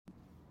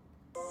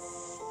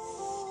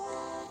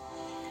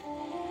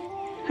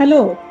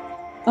Hello,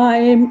 I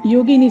am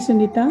Yogini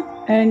Sunita,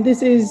 and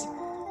this is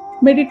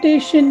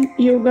Meditation,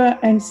 Yoga,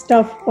 and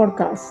Stuff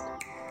podcast.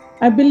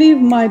 I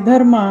believe my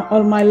dharma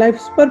or my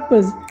life's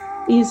purpose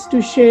is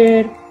to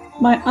share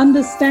my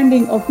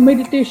understanding of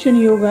meditation,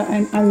 yoga,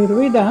 and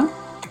Ayurveda,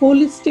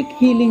 holistic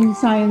healing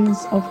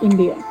science of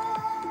India.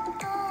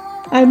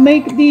 I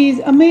make these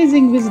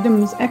amazing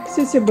wisdoms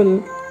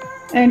accessible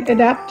and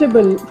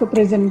adaptable for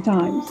present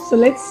times. So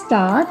let's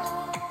start.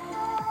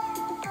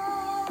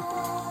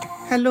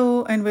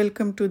 Hello and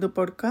welcome to the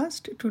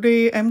podcast.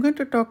 Today I'm going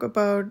to talk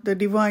about the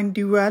divine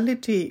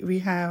duality we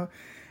have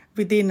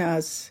within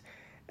us.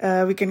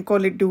 We can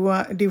call it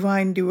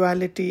divine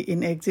duality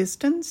in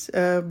existence,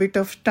 a bit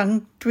of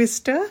tongue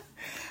twister.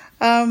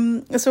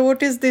 So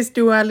what is this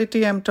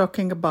duality I'm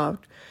talking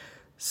about?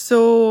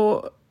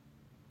 So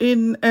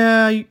in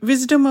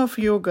wisdom of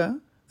yoga,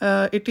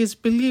 it is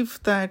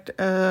believed that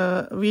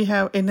we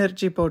have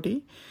energy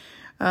body,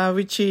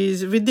 which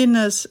is within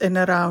us and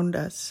around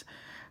us.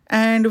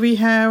 And we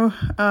have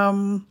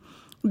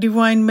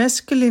divine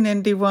masculine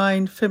and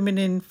divine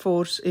feminine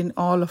force in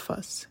all of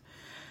us.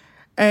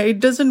 It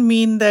doesn't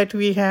mean that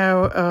we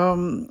have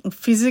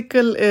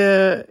physical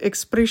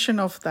expression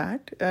of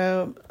that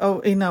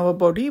in our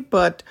body,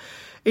 but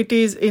it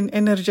is in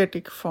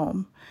energetic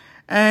form.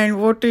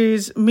 And what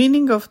is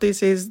meaning of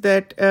this is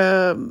that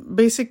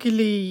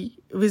basically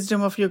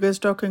wisdom of yoga is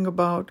talking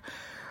about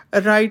a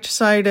right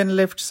side and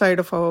left side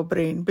of our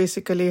brain.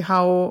 Basically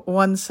how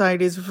one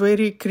side is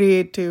very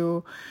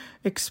creative,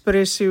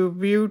 expressive,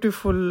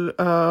 beautiful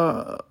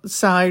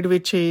side,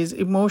 which is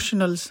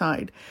emotional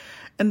side.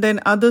 And then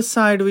other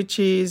side, which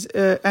is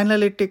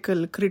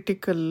analytical,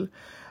 critical,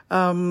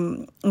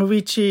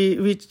 which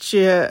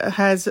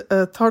has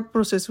a thought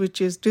process which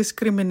is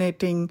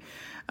discriminating,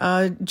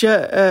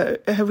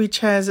 which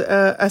has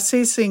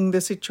assessing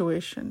the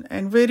situation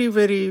and very,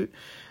 very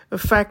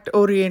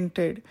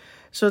fact-oriented.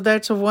 So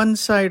that's one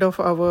side of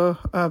our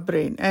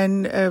brain.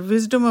 And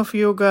wisdom of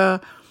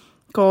yoga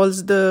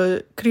calls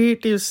the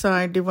creative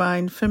side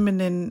divine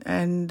feminine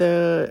and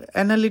the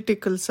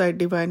analytical side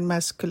divine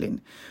masculine.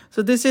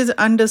 So this is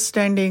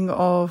understanding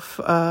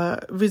of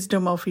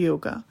wisdom of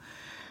yoga.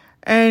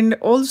 And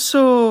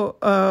also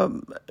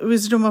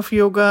wisdom of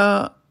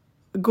yoga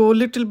go a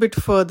little bit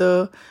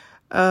further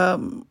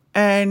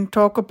and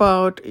talk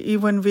about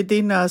even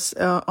within us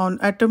on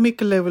atomic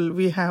level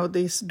we have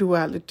this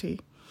duality.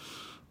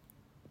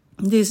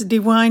 This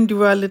divine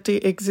duality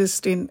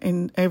exists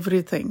in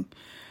everything.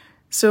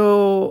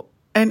 So,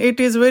 and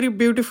it is very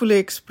beautifully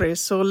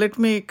expressed. So let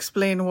me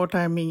explain what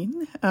I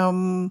mean.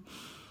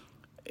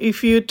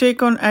 If you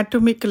take on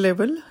atomic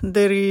level,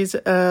 there is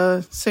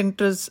a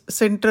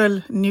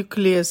central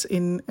nucleus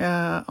in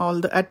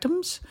all the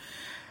atoms.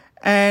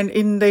 And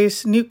in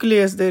this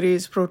nucleus, there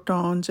is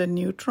protons and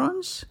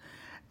neutrons.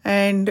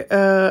 And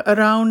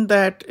around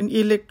that,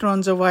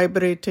 electrons are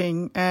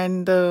vibrating,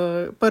 and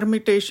the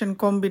permutation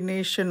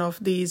combination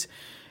of these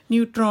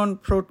neutron,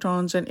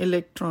 protons, and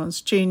electrons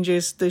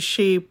changes the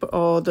shape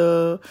or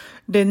the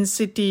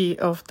density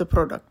of the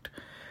product.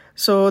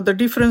 So the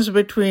difference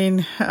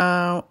between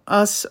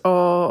us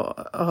or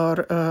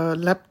a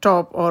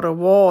laptop or a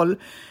wall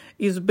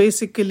is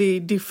basically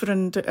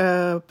different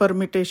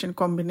permutation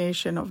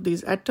combination of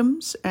these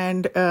atoms,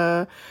 and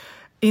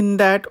in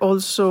that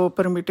also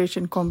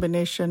permutation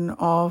combination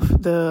of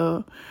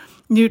the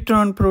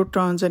neutron,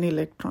 protons, and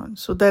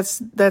electrons. So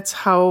that's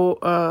how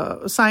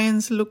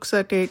science looks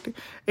at it.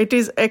 It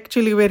is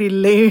actually very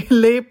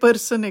lay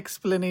person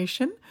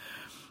explanation.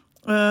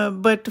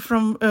 But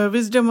from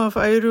wisdom of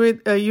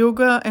Ayurveda,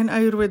 yoga and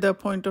Ayurveda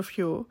point of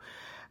view,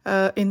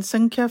 in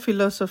Sankhya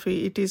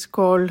philosophy, it is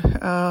called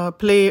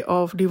play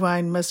of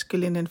divine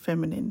masculine and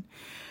feminine.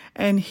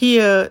 And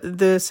here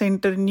the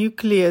center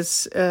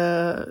nucleus,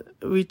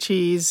 which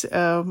is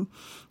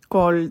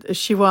called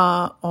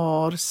Shiva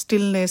or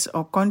stillness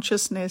or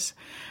consciousness,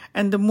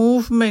 and the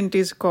movement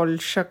is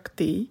called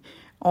Shakti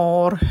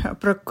or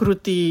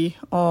Prakruti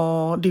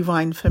or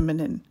divine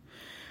feminine.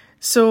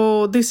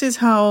 So this is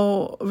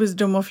how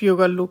wisdom of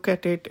yoga look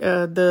at it.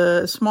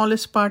 The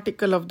smallest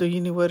particle of the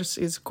universe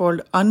is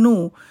called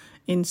Anu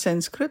in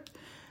Sanskrit.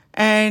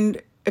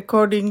 And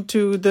according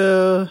to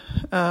the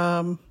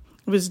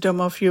wisdom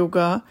of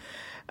yoga,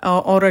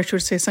 or I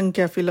should say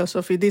Sankhya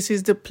philosophy, this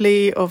is the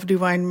play of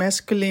divine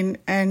masculine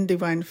and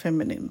divine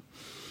feminine.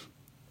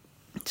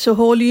 So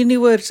whole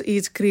universe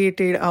is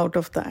created out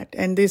of that.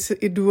 And this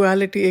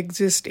duality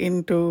exists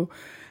into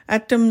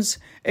atoms,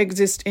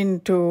 exist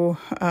into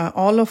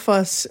all of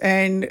us,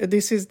 and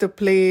this is the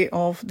play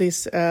of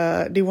this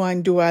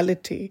divine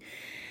duality.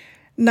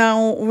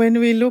 Now, when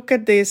we look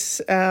at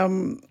this,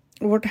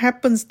 what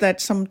happens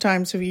that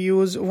sometimes we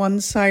use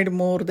one side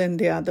more than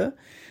the other.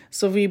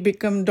 So we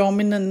become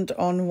dominant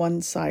on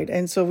one side,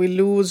 and so we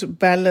lose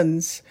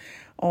balance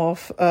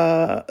of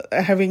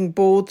having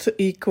both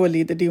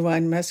equally, the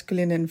divine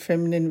masculine and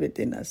feminine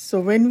within us. So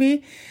when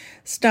we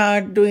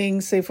start doing,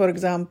 say, for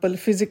example,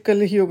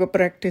 physical yoga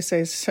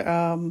practices,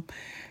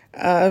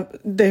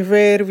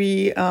 where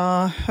we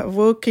are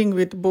working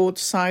with both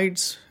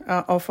sides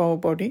of our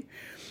body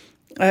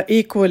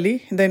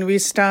equally, then we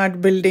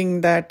start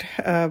building that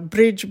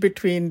bridge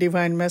between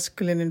divine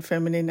masculine and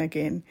feminine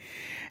again.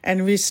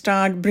 And we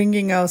start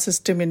bringing our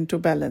system into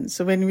balance.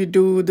 So when we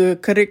do the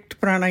correct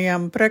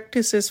pranayama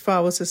practices for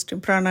our system,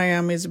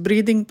 pranayama is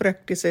breathing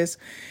practices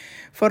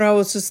for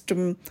our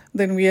system,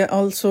 then we are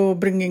also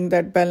bringing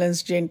that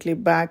balance gently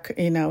back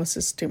in our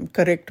system.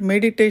 Correct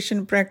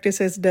meditation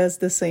practices does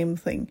the same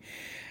thing.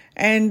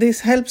 And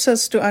this helps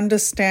us to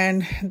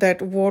understand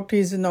that what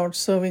is not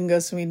serving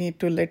us, we need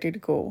to let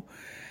it go.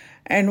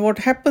 And what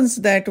happens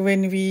that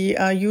when we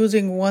are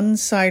using one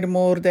side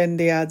more than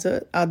the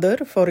other,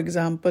 for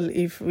example,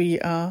 if we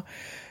are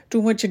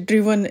too much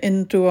driven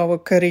into our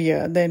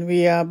career, then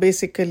we are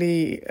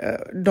basically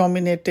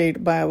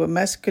dominated by our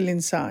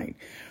masculine side,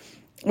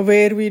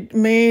 where we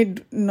may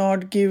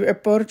not give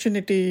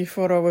opportunity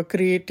for our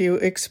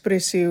creative,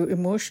 expressive,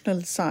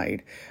 emotional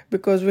side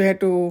because we have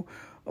to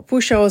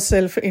push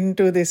ourselves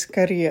into this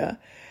career.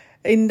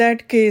 In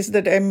that case,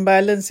 that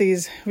imbalance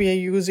is we are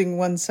using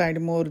one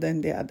side more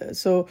than the other.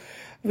 So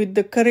with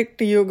the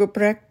correct yoga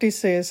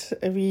practices,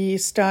 we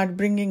start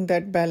bringing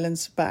that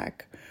balance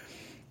back.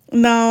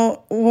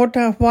 Now,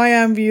 why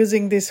I'm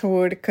using this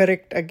word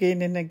correct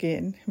again and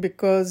again?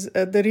 Because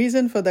the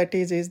reason for that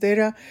is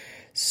there are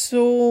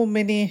so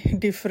many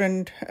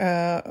different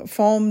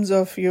forms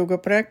of yoga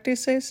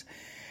practices,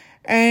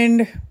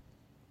 and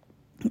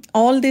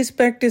all these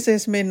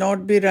practices may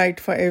not be right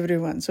for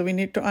everyone. So we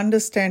need to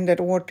understand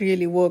that what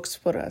really works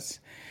for us.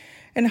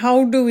 And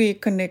how do we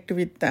connect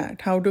with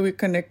that? How do we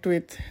connect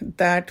with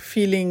that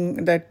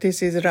feeling that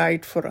this is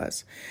right for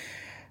us?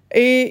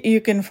 A, you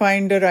can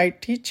find the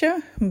right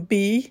teacher.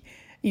 B,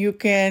 you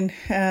can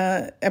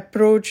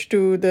approach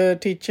to the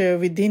teacher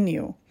within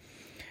you.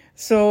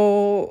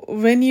 So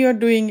when you're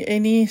doing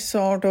any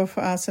sort of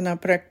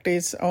asana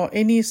practice or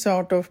any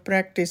sort of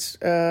practice,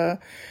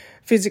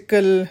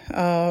 physical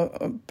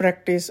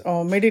practice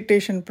or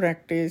meditation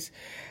practice,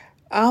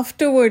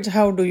 afterwards,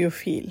 how do you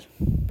feel?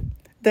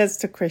 That's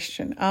the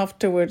question.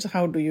 Afterwards,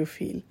 how do you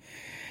feel?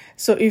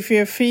 So if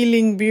you're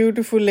feeling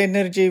beautiful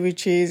energy,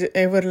 which is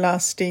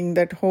everlasting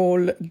that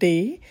whole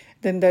day,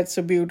 then that's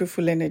a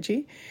beautiful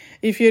energy.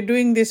 If you're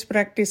doing this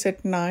practice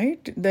at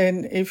night,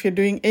 then if you're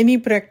doing any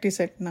practice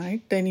at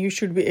night, then you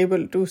should be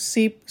able to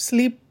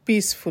sleep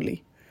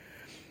peacefully.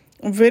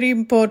 Very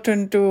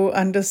important to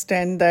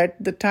understand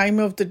that the time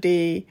of the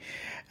day,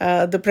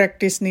 the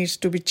practice needs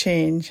to be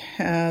changed.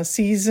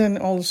 Season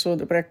also,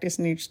 the practice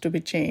needs to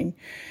be changed.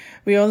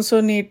 We also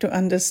need to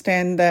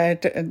understand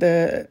that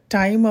the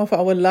time of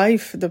our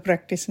life, the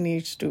practice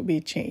needs to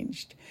be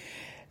changed.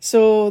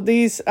 So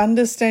this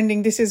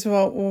understanding, this is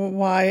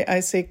why I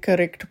say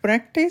correct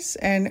practice,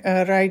 and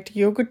a right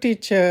yoga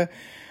teacher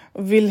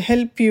will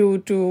help you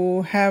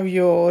to have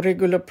your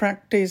regular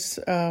practice,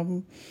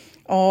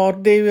 or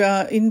they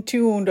are in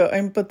tuned or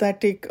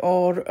empathetic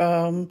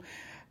or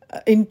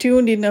in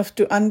tuned enough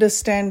to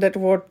understand that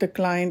what the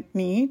client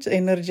needs.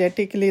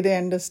 Energetically they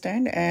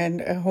understand, and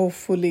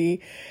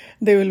hopefully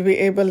they will be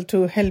able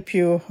to help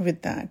you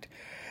with that.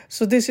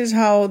 So this is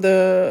how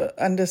the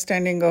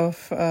understanding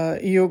of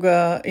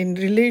yoga in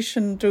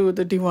relation to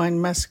the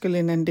divine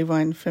masculine and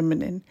divine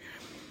feminine.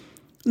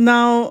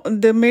 Now,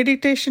 the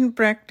meditation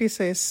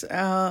practices,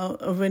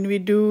 when we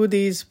do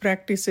these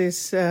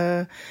practices,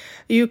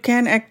 you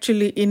can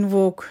actually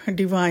invoke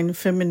divine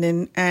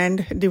feminine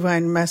and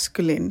divine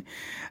masculine,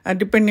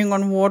 depending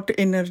on what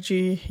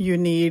energy you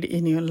need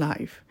in your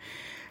life.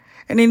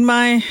 And in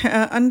my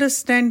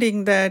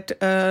understanding that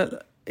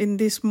in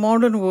this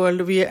modern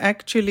world, we are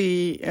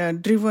actually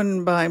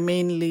driven by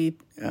mainly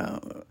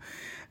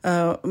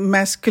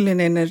masculine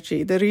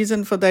energy. The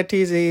reason for that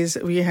is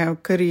we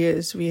have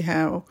careers, we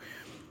have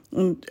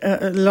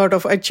a lot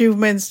of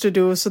achievements to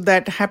do. So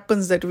that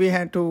happens that we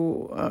have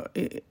to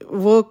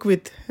work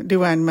with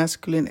divine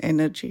masculine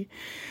energy.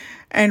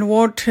 And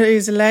what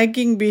is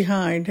lagging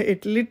behind,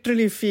 it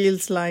literally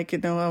feels like,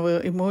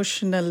 our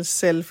emotional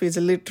self is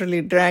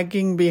literally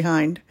dragging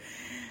behind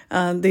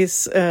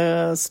this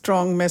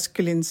strong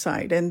masculine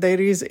side, and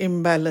there is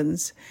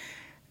imbalance.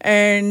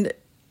 And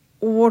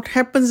what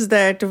happens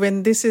that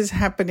when this is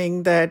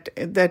happening, that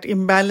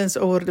imbalance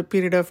over the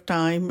period of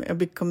time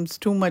becomes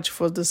too much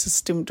for the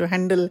system to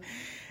handle,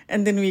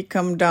 and then we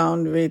come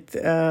down with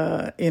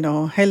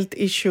health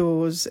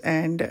issues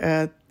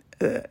and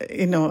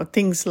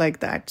things like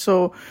that.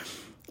 So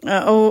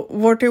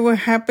whatever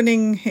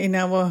happening in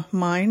our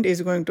mind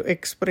is going to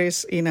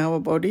express in our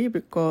body,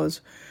 because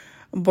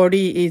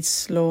body is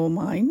slow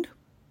mind.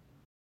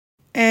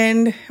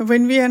 And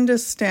when we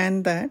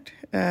understand that,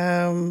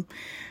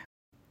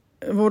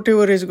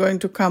 whatever is going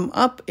to come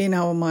up in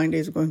our mind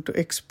is going to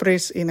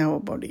express in our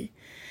body.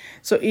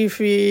 So if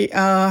we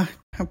are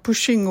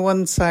pushing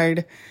one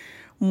side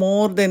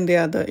more than the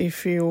other,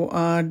 if you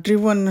are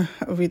driven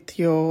with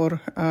your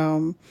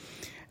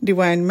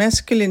divine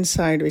masculine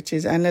side, which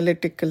is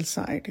analytical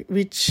side,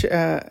 which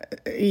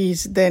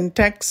is then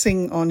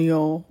taxing on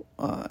your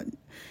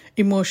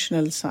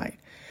emotional side.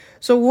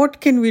 So what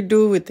can we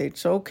do with it?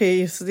 So,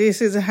 okay, if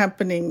this is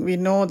happening, we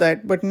know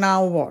that, but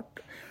now what?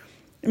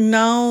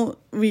 Now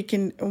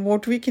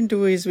what we can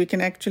do is we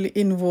can actually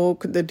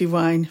invoke the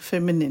divine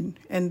feminine.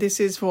 And this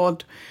is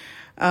what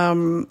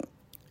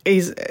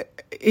is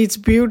it's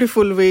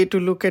beautiful way to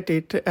look at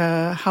it.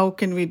 How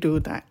can we do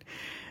that?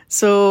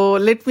 So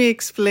let me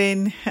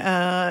explain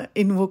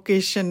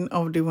invocation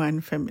of divine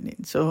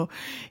feminine. So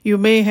you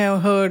may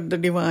have heard the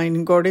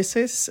divine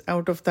goddesses.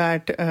 Out of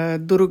that,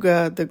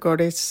 Durga, the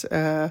goddess,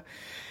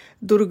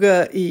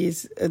 Durga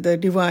is the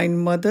divine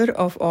mother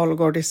of all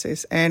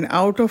goddesses. And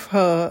out of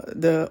her,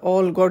 the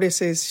all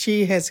goddesses,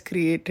 she has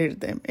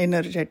created them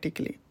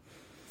energetically.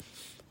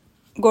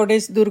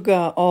 Goddess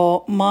Durga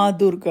or Ma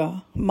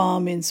Durga, Ma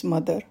means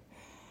mother.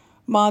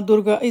 Ma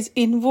Durga is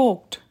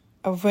invoked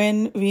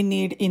when we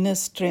need inner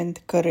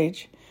strength,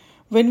 courage,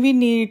 when we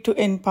need to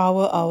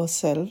empower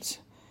ourselves,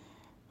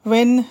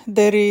 when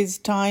there is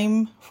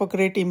time for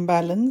great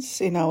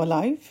imbalance in our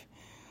life,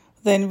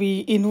 then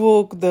we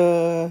invoke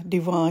the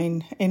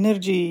divine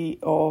energy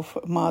of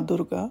Ma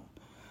Durga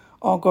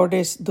or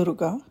Goddess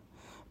Durga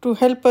to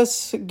help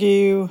us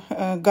give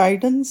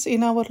guidance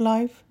in our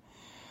life.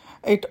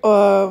 It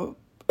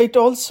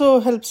also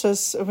helps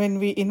us when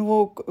we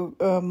invoke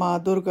Ma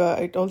Durga,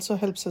 it also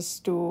helps us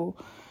to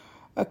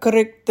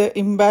correct the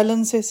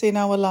imbalances in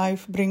our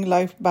life, bring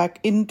life back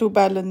into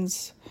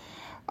balance,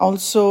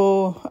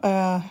 also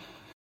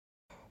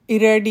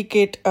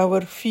eradicate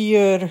our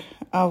fear,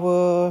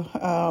 our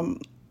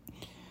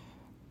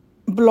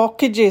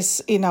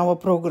blockages in our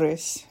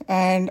progress,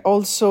 and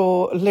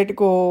also let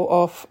go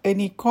of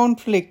any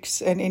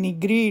conflicts and any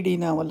greed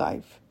in our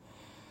life.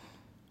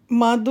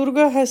 Ma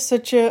Durga has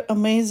such an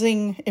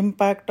amazing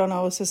impact on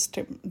our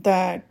system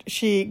that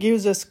she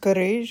gives us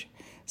courage,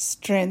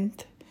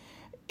 strength.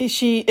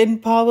 She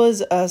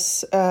empowers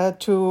us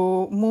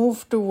to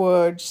move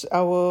towards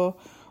our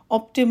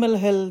optimal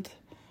health,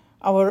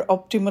 our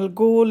optimal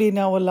goal in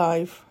our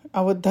life,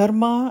 our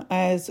dharma,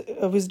 as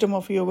Wisdom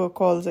of Yoga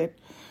calls it.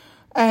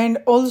 And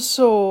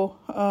also,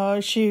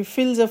 she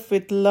fills us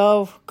with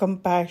love,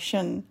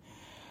 compassion,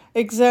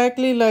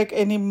 exactly like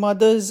any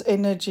mother's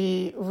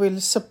energy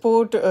will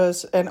support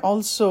us. And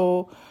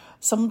also,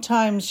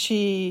 sometimes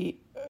she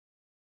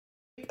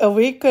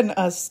awakens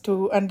us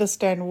to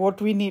understand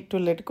what we need to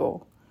let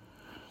go.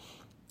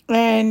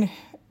 And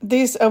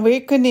this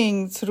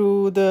awakening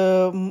through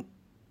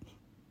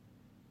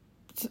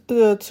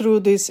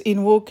this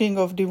invoking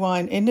of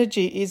divine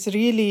energy is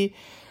really,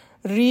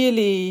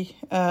 really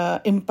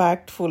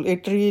impactful.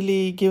 It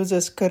really gives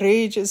us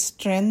courage,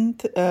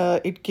 strength.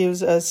 It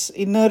gives us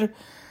inner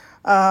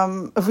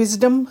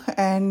wisdom,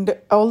 and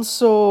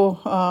also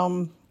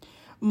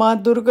Ma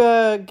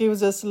Durga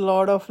gives us a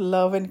lot of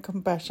love and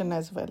compassion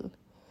as well.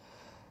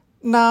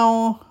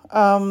 Now,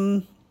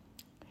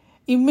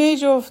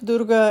 image of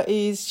Durga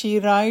is she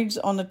rides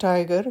on a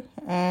tiger,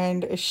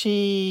 and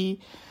she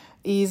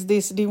is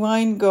this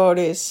divine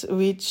goddess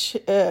which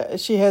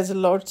she has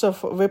lots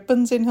of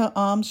weapons in her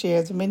arms. She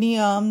has many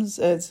arms,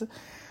 as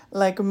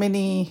like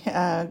many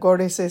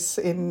goddesses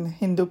in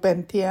Hindu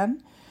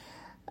pantheon.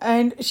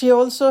 And she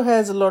also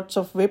has lots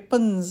of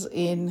weapons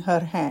in her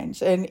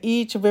hands, and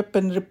each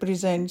weapon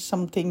represents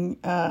something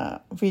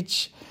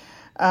which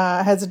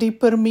has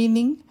deeper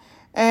meaning.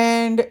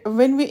 And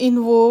when we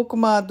invoke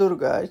Ma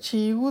Durga,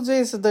 she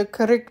uses the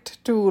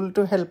correct tool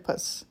to help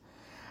us.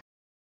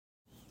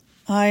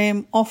 I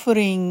am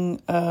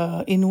offering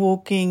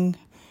invoking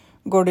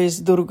Goddess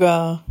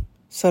Durga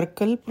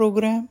Circle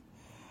program.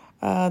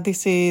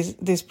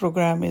 This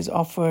program is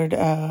offered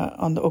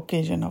on the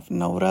occasion of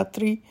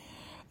Navratri,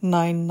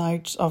 9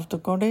 nights of the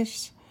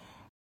goddess.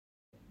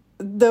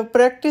 The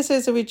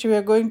practices which we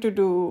are going to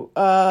do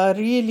are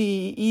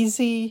really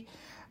easy.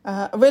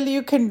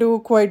 You can do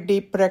quite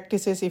deep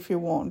practices if you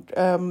want.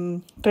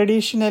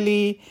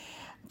 Traditionally,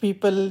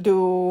 people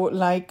do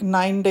like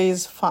 9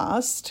 days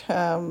fast,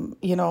 and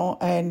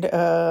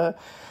there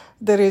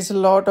is a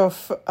lot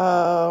of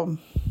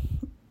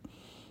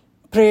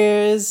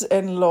prayers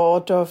and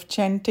lot of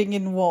chanting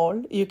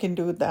involved. You can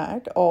do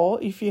that.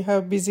 Or if you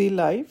have busy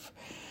life,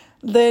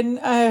 then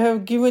I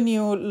have given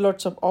you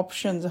lots of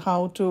options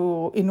how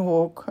to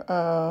invoke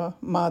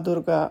Ma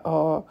Durga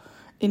or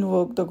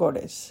invoke the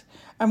goddess.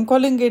 I'm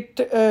calling it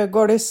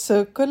Goddess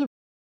Circle.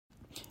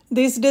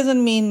 This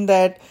doesn't mean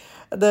that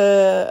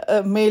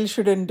the male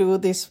shouldn't do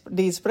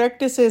these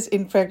practices.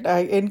 In fact, I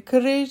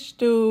encourage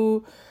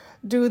to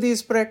do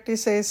these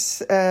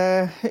practices.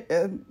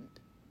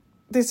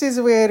 This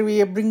is where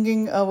we are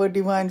bringing our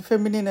divine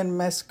feminine and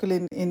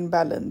masculine in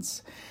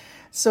balance.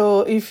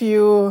 So if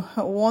you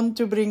want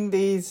to bring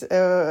these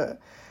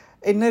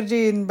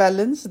energy in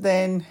balance,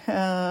 then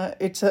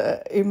it's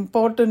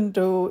important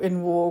to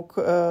invoke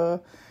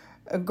a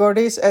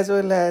goddess as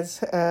well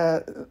as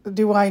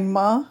divine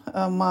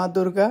Ma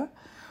Durga,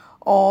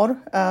 or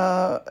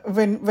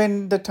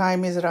when the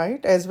time is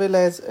right, as well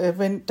as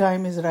when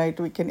time is right,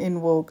 we can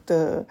invoke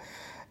the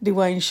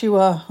divine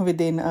Shiva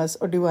within us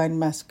or divine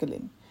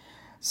masculine.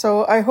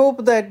 So I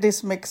hope that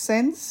this makes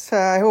sense.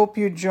 I hope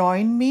you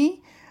join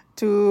me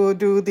to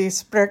do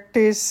this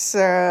practice.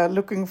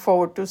 Looking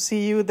forward to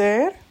see you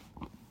there.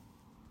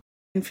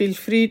 And feel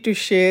free to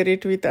share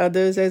it with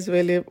others as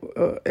well,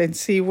 and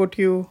see what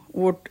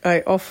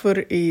I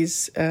offer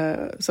is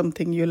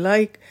something you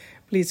like.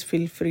 Please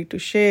feel free to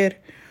share.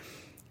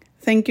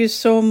 Thank you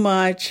so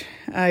much.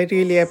 I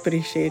really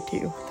appreciate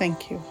you.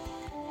 Thank you.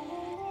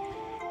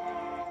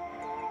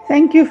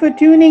 Thank you for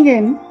tuning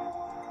in.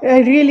 I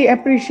really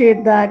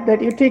appreciate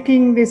that you're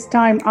taking this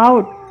time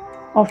out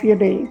of your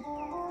day.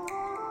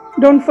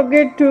 Don't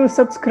forget to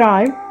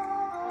subscribe.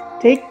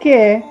 Take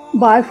care.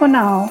 Bye for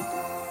now.